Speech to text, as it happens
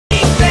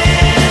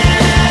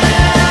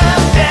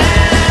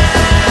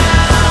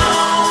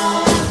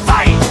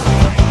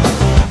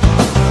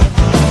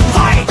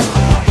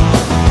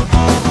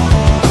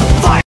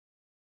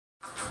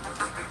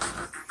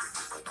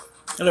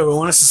Hello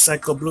everyone, this is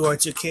Psycho Blue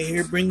R2K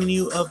here, bringing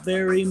you a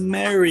very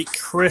Merry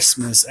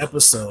Christmas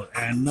episode.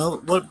 And no,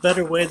 what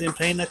better way than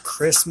playing a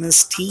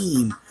Christmas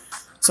team?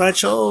 So I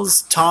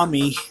chose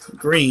Tommy,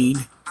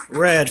 green,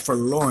 red for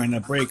Lauren, a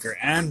breaker,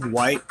 and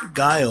white,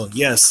 Guile.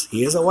 Yes,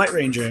 he is a White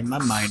Ranger in my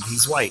mind,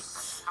 he's white.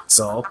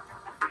 So,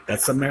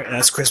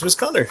 that's Christmas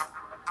color.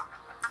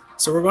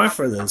 So we're going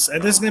for this.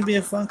 And this is going to be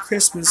a fun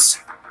Christmas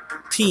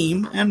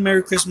team, and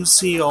Merry Christmas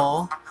to you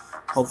all.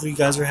 Hopefully you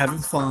guys are having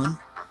fun,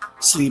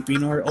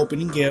 sleeping or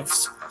opening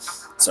gifts.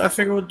 So I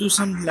figure we'll do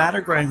some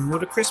ladder grinding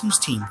with a Christmas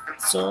team.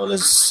 So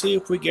let's see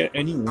if we get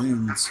any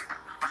wins.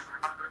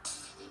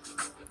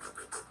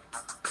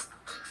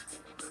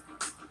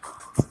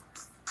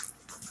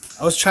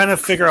 I was trying to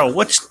figure out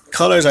which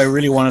colors I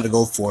really wanted to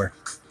go for.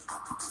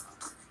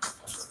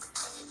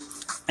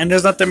 And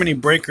there's not that many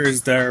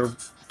breakers that are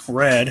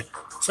red,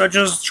 so I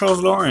just chose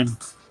Lauren.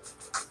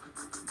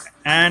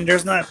 And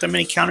there's not that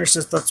many counter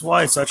assists, that's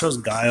why. So I chose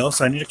Guile,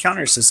 so I need a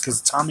counter assist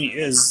because Tommy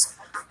is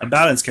a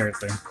balanced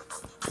character.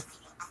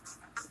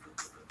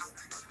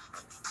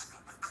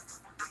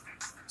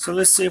 So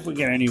let's see if we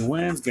get any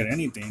wins, get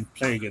anything,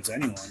 play against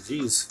anyone.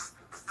 Jeez.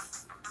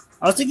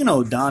 I was thinking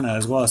of Odana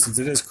as well, since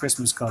it is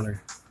Christmas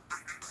color.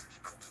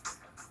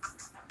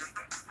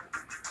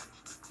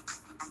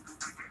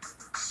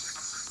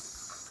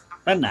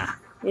 But nah,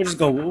 we're just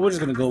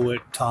gonna go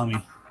with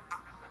Tommy.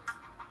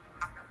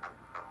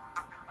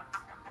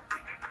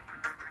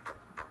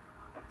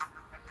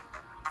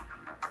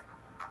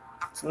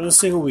 So let's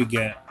see who we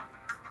get.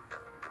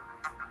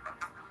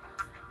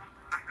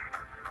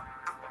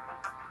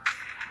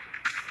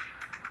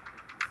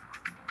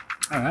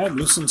 Alright,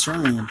 Blue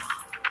Centurion.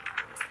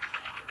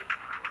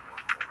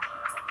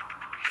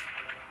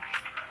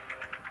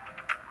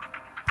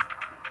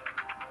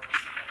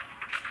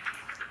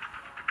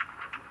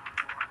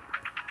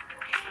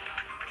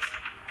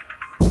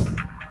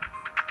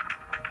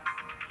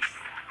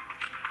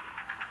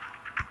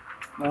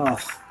 Oh.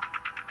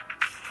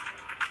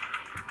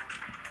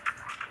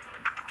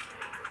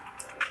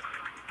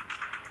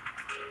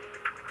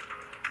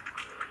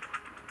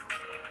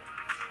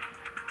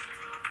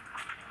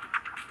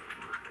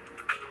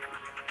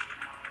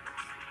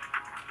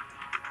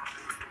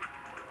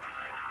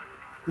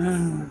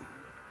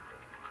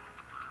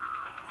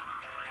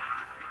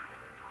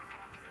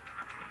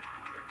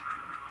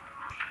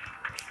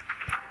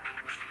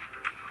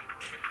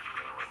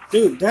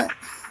 Dude, that's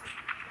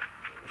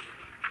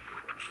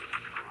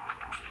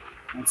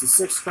a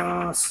 6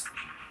 cost.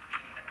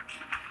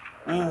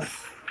 I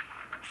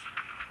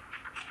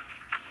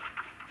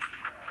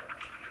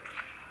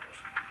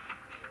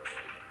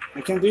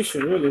can't do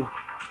shit, really.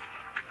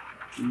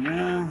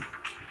 Yeah.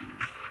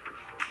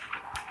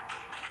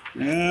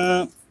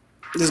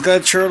 This guy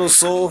turtles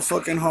so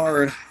fucking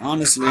hard,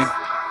 honestly.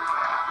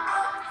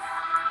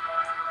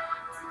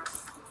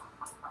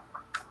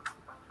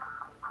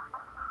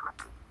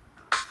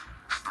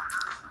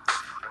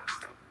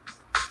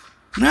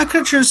 I could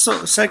have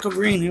chosen Psycho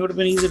Green. It would have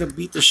been easy to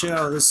beat the shit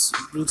out of this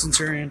Blue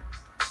Centurion.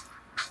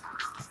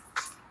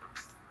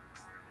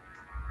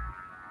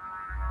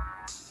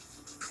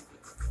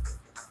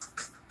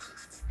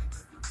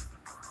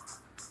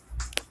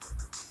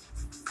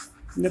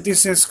 Nothing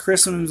says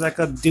Christmas is like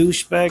a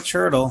douchebag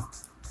turtle.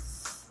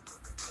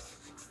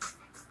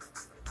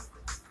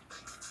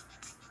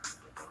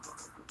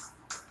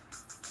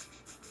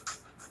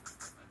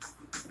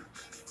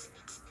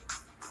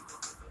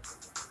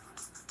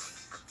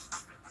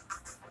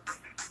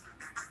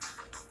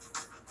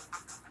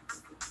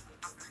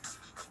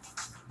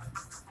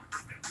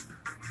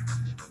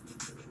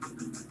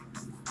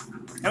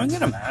 Can we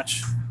get a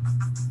match?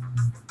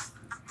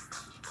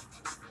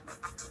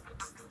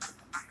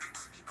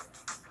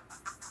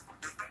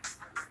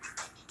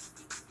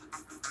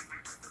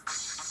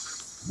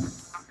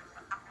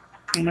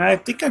 I mean, I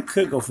think I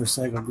could go for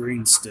Psycho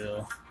Green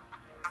still.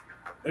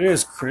 It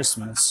is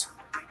Christmas.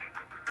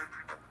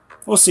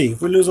 We'll see.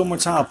 If we lose one more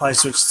time, I'll probably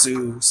switch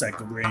to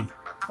Psycho Green.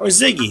 Or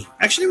Ziggy.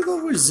 Actually, we'll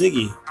go with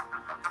Ziggy.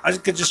 I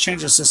could just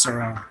change the system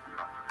around.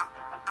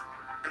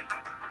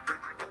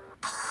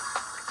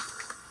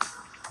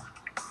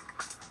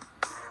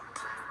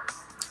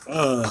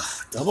 Ugh,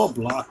 double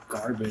block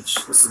garbage.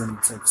 This is gonna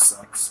take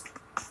sucks.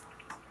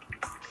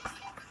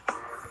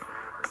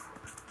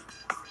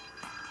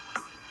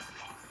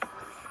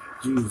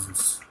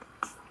 Jesus.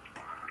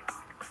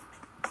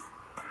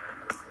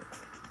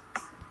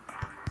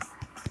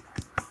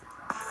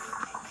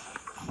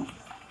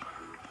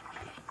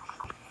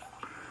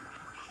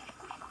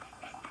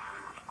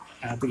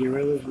 I have to get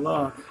rid of this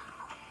block.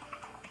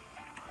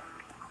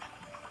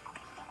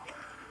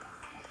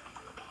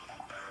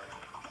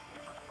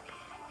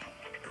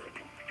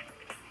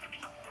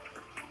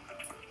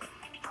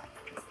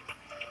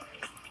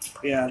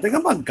 Yeah, I think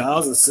about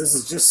Guile's assist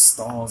is just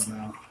stalls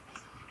now.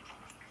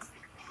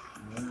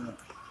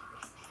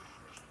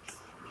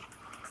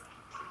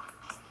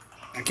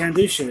 I can't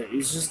do shit.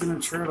 He's just gonna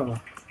turtle.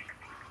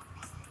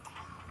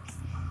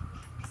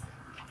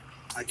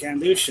 I can't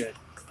do shit.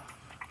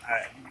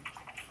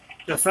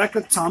 The fact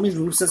that Tommy's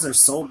movesets are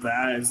so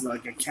bad is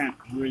like I can't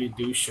really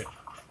do shit.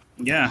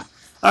 Yeah.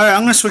 Alright,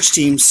 I'm gonna switch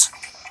teams.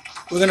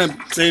 We're gonna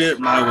play it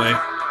my way.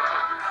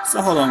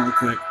 So hold on real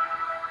quick.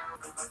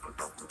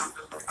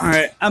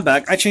 Alright, I'm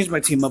back. I changed my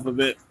team up a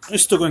bit. I'm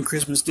still going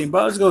Christmas theme,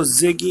 but let's go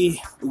Ziggy,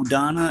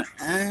 Udana,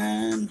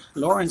 and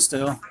Lauren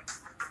still.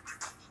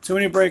 Too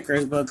many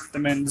breakers, but I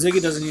mean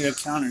Ziggy doesn't need a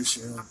counter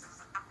shield.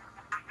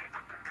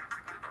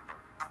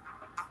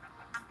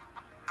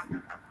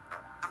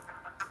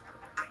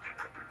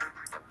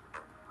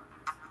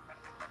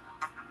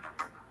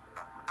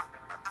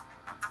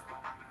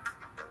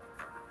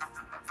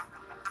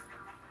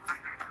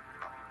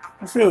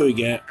 Let's see what we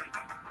get.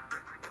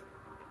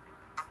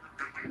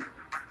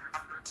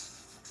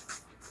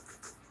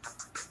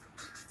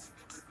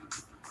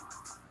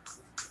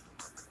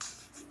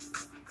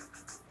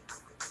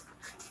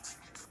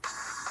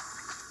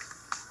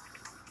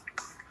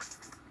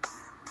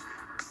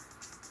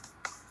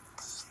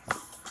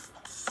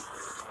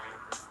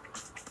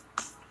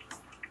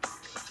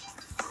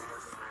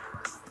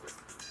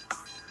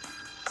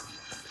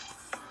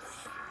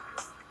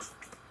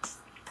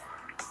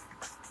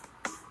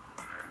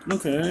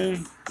 Okay,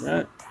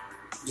 that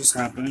just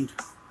happened.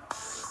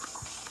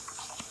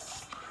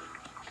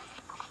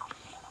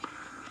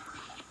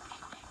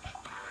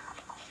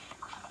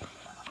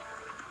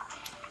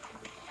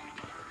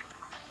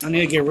 I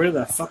need to get rid of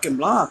that fucking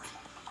block.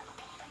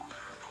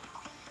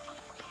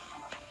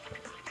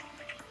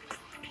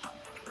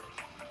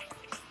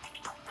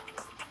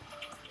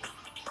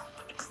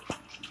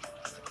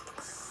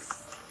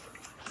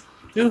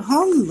 Dude,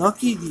 how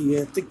lucky do you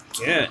have to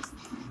get?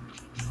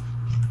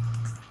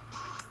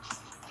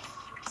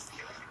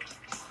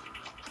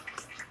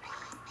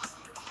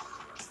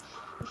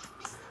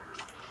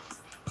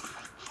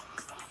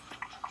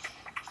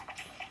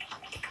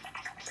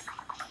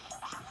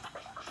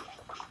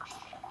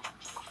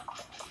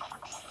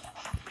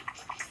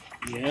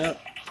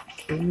 Yep.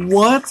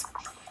 What?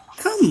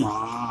 Come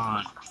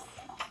on.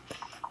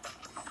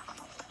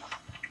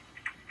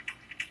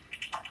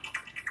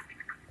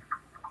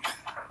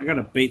 I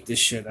gotta bait this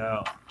shit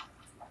out.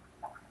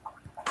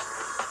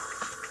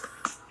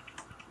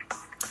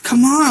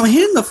 Come on, I'm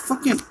hitting the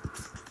fucking...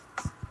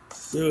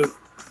 Dude.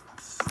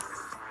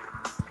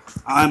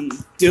 I'm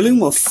dealing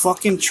with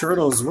fucking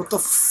turtles. What the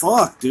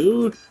fuck,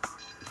 dude?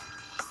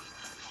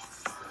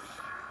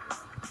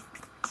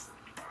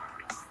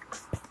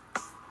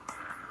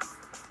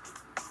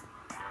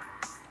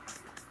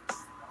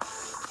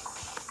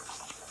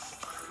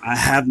 I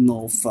have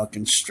no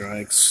fucking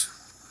strikes.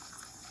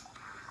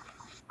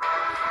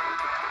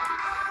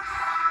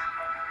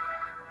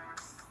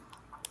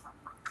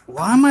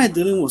 Why am I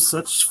dealing with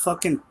such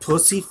fucking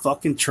pussy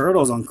fucking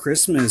turtles on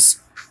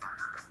Christmas?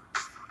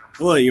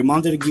 What, your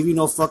mom didn't give you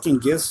no fucking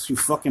gifts, you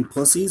fucking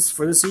pussies,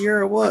 for this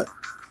year or what?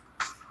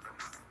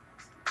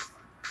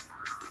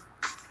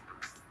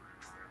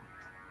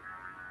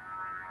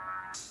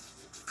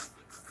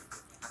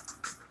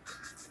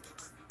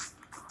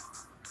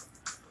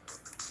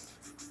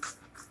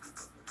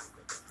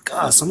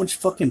 God, so much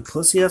fucking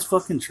pussy ass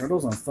fucking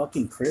turtles on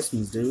fucking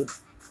Christmas, dude.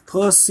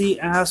 Pussy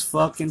ass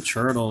fucking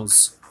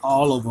turtles.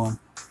 All of them.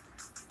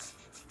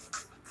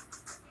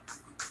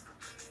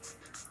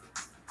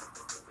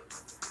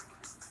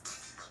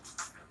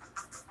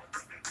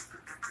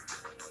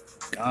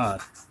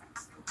 God.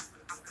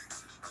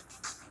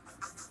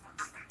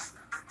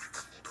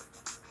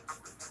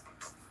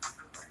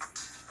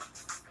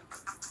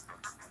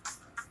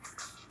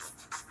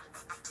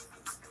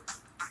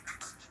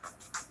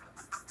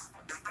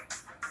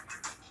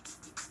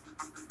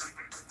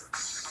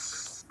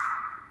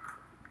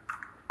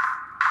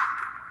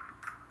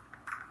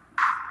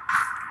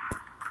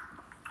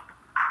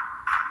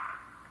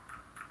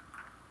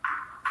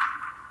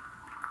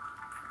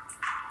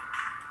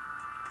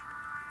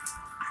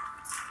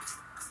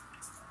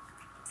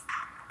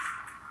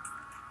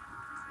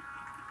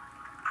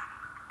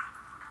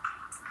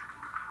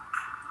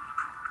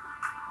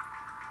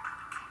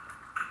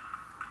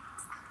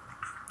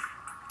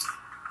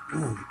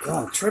 Oh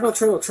god,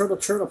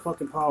 turtle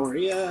fucking power.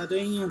 Yeah,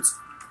 dance.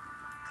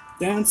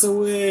 Dance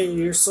away.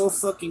 You're so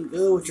fucking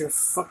good with your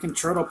fucking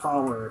turtle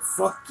power.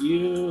 Fuck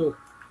you.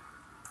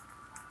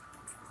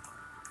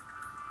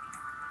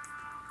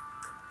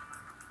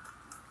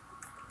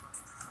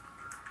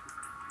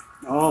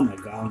 Oh my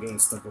god, I'm getting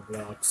stuck with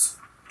blocks.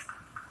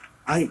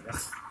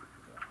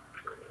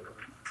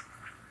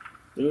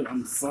 Dude,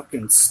 I'm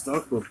fucking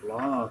stuck with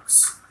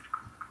blocks.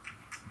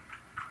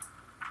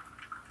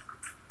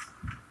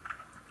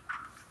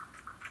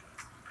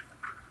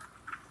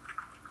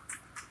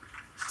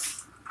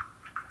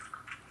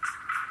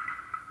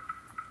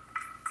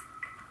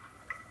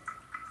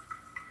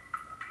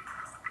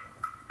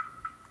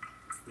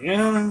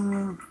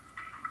 Yeah.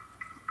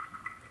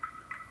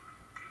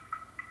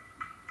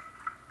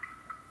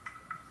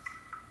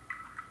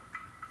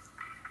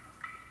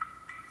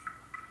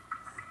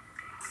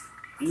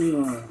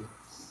 Yeah.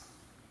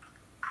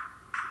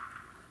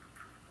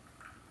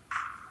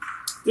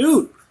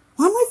 Dude,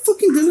 why am I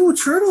fucking dealing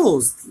with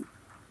turtles?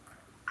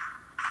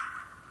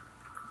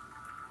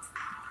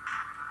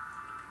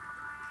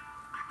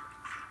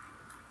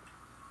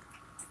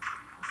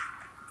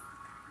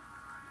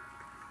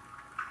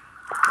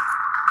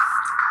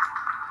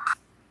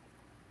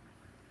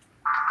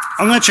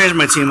 I'm gonna change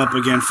my team up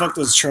again. Fuck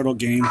this turtle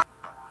game.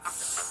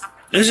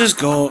 Let's just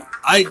go.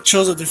 I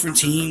chose a different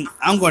team.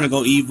 I'm going to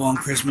go evil on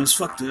Christmas.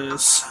 Fuck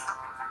this.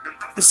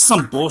 This is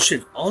some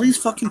bullshit. All these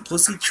fucking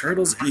pussy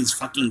turtles in these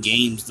fucking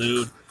games,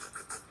 dude.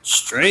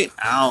 Straight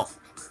out.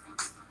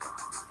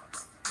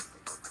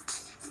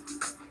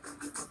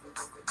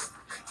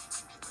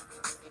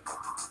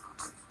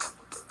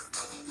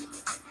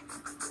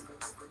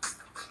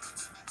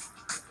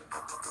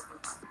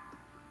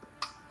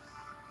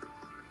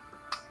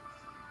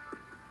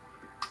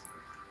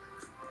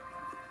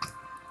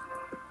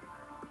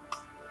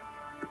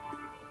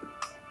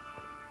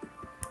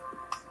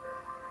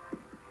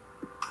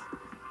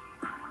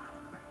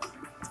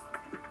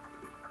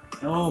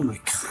 Oh my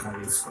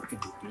god, these fucking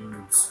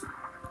dudes.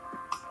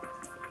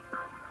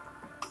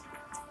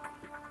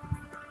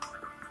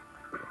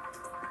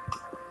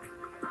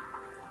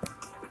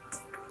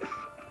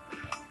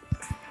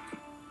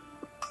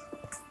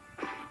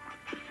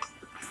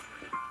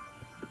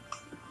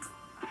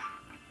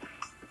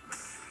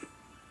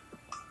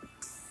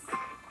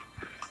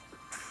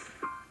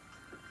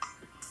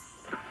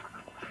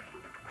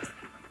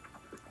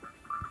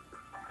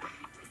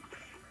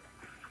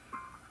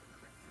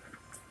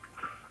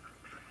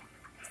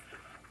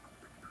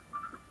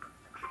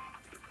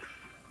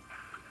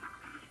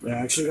 They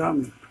actually got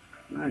me.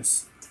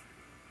 Nice.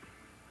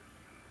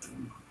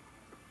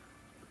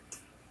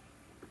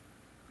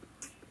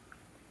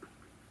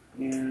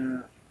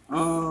 Yeah.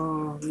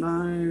 Oh,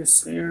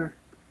 nice. Here.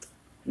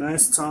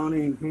 Nice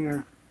taunting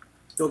here.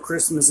 Go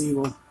Christmas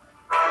Evil.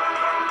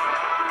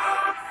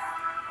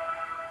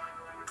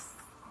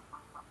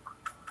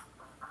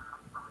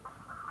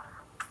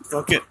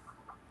 Fuck it.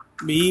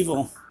 Be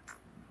evil.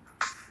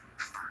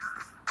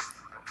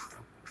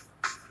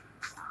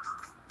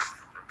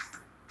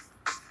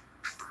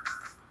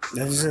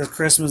 This is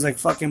Christmas like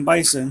fucking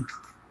bison.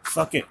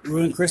 Fuck it.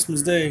 Ruin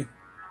Christmas Day.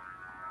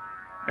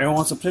 Everyone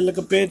wants to play like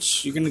a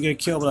bitch, you're gonna get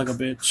killed like a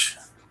bitch.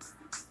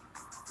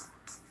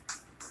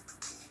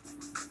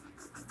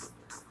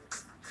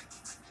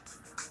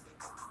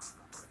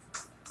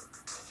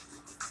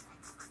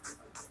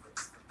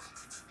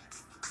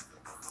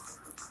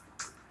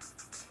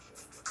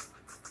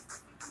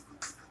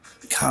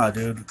 God,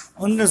 dude.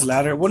 When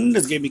did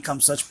this game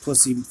become such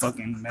pussy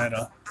fucking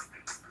meta?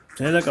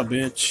 Play like a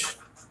bitch.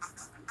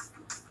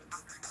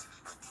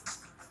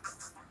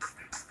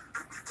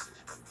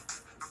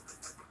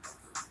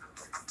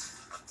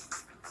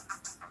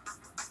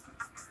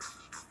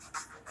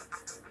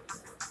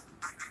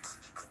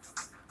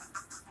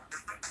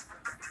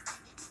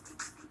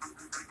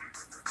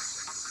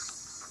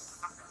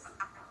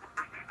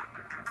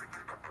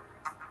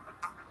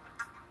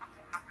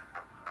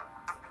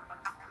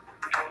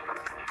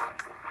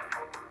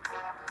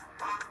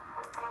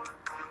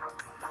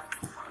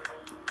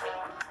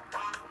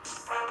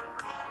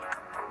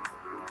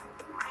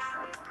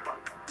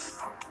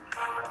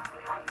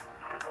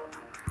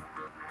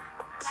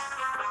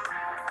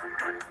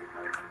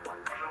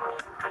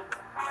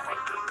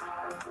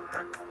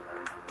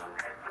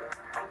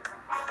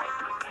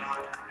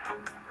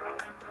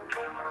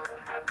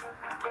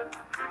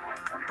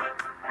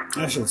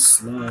 That shit's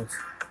slow.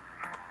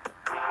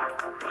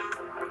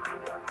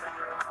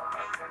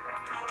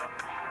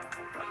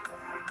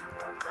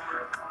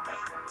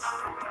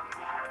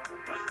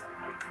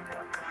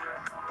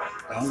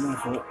 That was my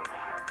fault.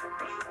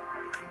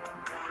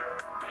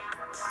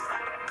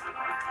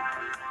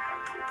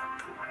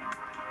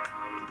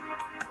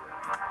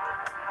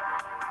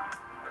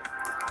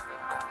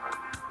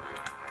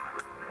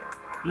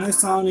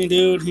 Nice taunting,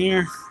 dude.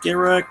 Here, get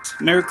wrecked.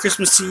 Merry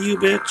Christmas to you,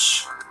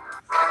 bitch.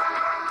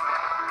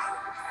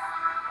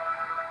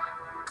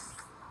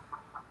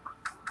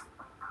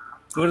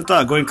 Who would have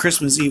thought going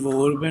Christmas Evil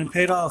would have been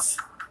paid off?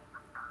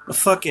 But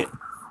fuck it.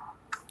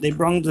 They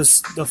brung the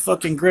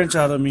fucking Grinch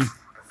out of me.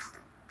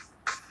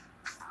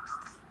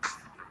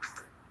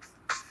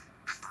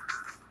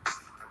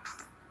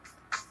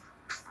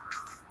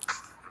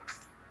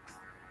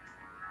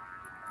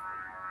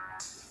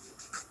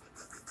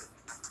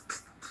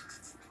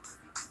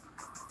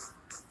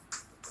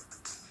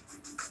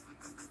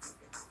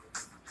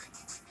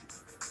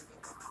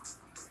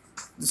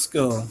 Let's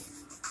go.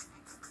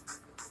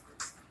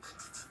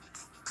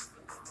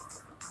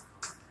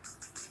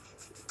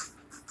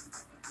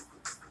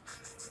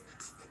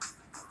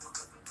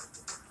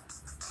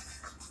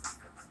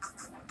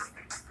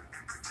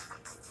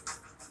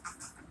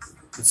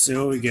 Let's see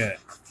what we get.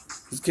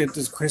 Let's get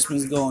this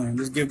Christmas going.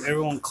 Let's give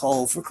everyone a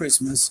call for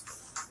Christmas.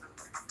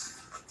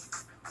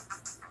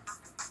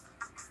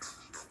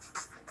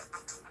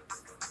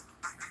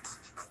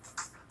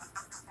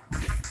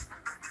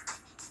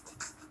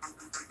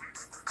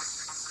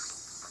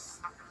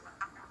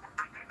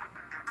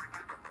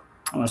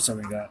 How much have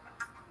we got?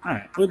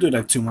 Alright, we'll do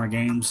like 2 more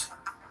games.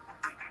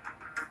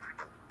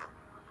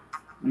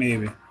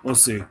 Maybe. We'll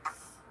see.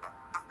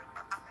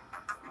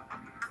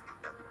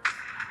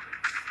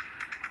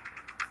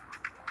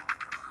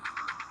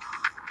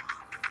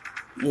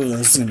 Ooh,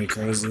 this is gonna be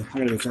crazy. I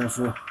gotta be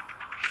careful.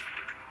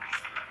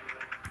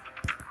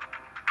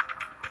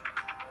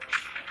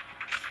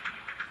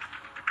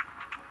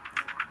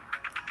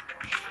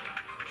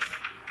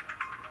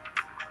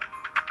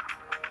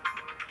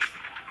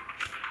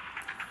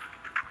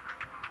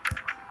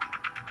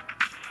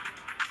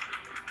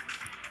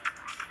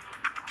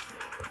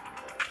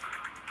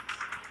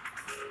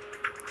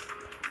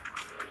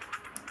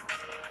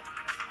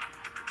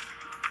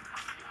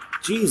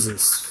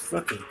 Jesus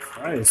fucking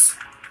Christ.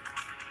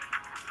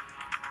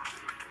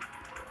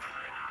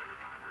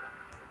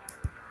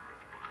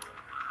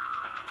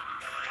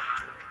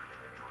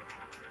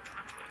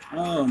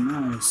 Oh,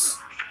 nice.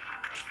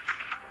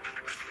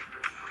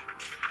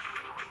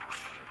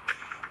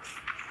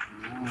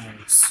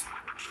 Nice.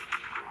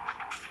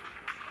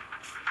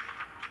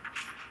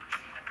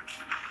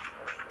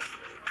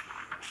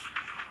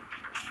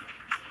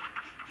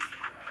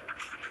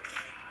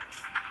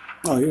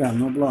 Oh, you have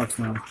no blocks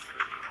now.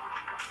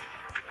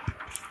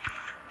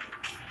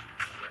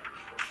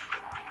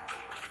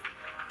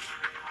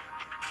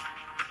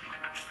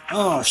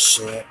 Oh,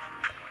 shit.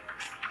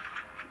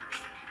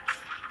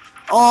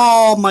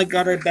 Oh my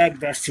god, I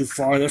backdashed too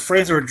far. The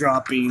frames were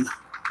dropping.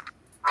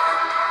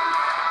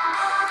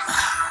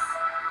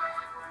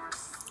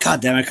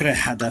 God damn, I could have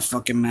had that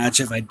fucking match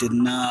if I did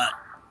not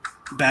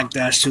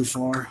backdash too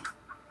far.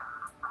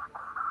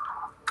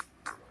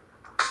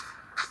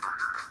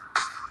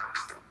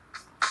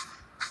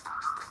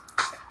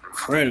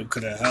 Credit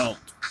could have helped.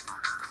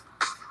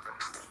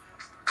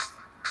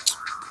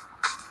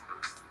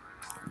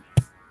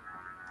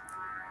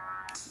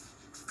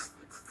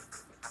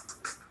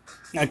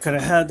 I could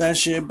have had that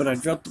shit, but I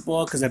dropped the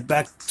ball because I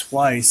backed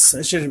twice.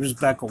 I should have just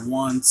backed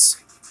once.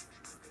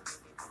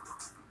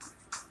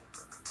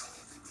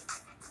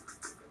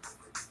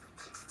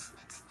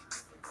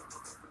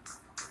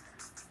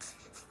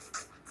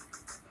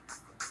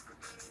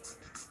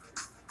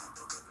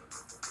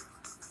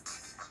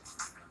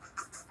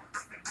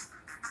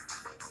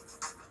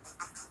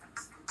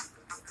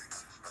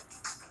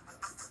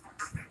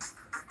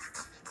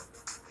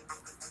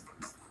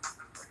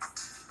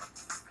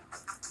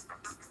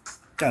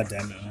 God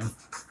damn it, man.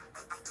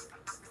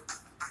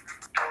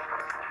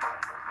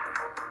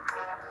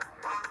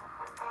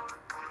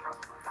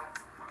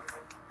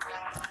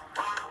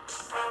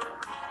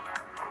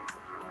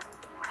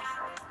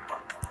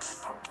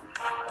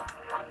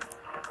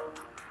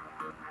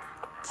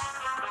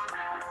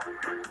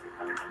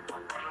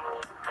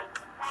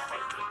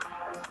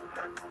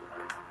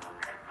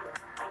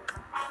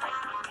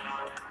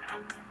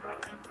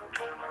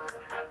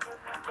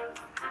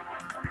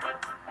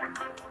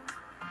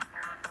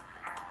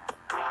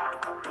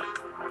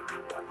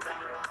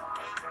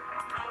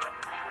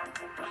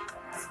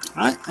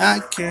 I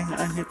can't.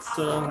 I hit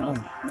the.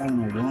 Oh, I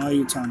don't know. Why are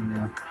you telling me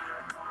that?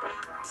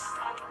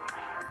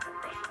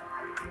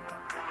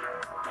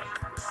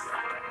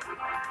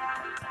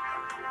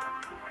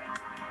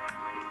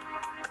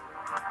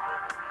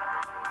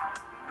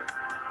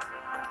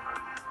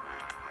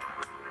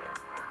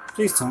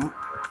 Please don't.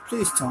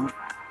 Please don't.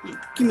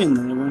 Give me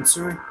another one,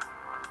 sir.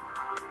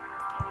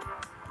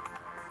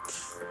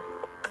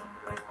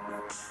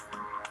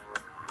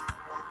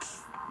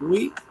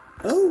 We.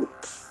 Oh.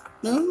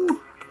 No.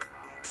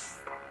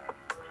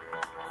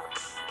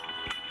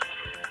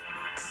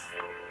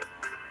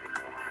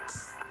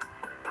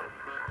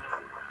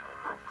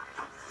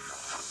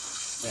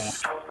 Yeah.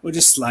 We'll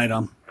just slide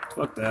them.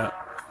 Fuck that.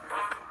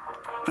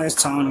 Nice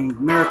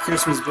taunting. Merry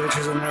Christmas,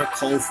 bitches, and Merry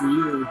Cold for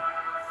you.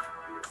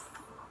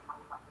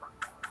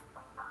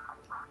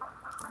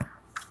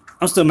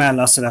 I'm still mad I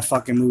lost to that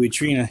fucking movie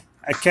Trina.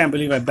 I can't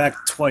believe I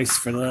backed twice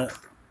for that.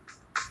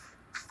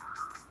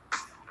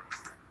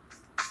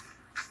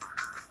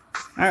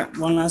 Alright,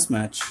 one last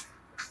match.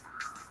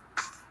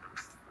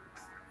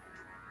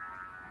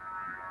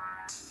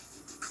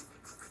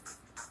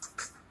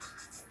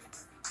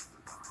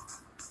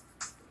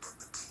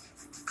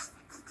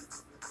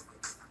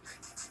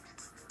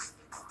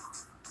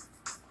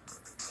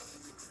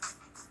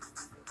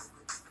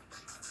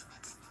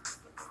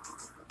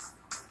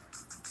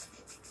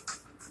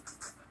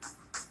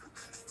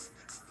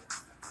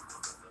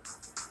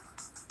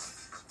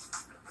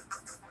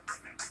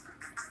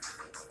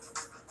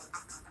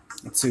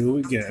 Let's see who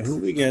we get. Who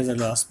we get as a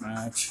last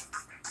match?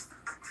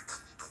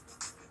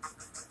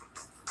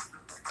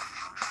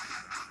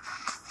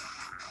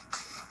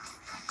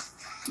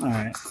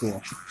 Alright,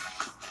 cool.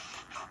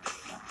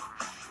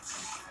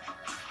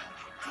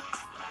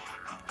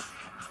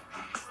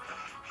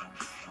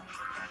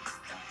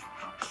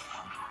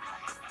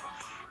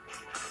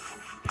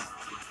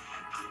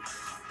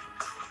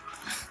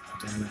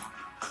 Damn it.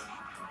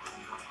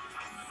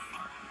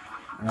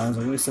 That was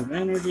a waste of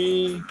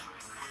energy.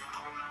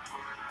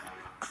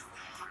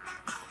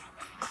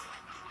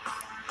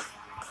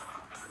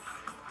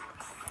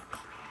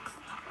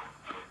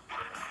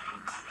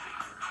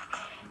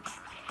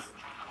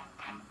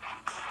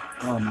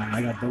 Oh man,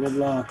 I got double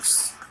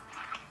blocks.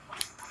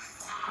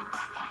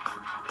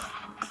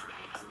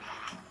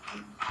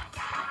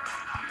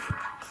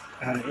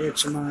 I had an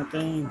itch in my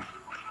thing.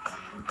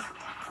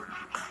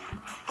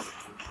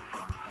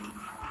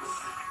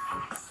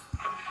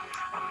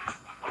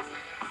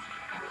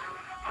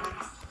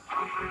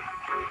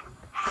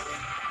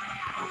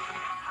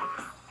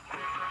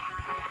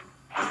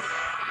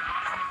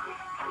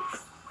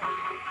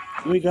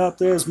 We got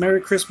this. Merry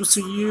Christmas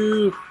to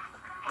you.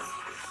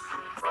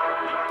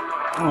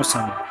 Almost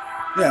time.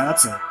 Yeah,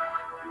 that's it.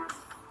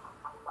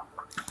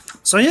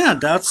 So yeah,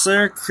 that's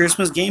their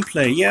Christmas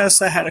gameplay.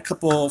 Yes, I had a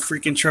couple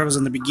freaking turtles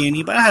in the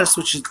beginning, but I had to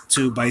switch it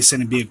to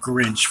bison and be a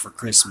Grinch for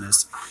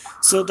Christmas.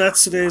 So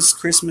that's today's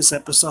Christmas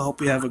episode.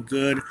 Hope you have a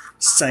good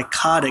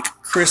psychotic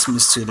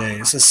Christmas today.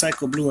 This is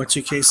Psycho Blue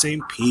R2K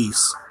saying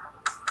peace.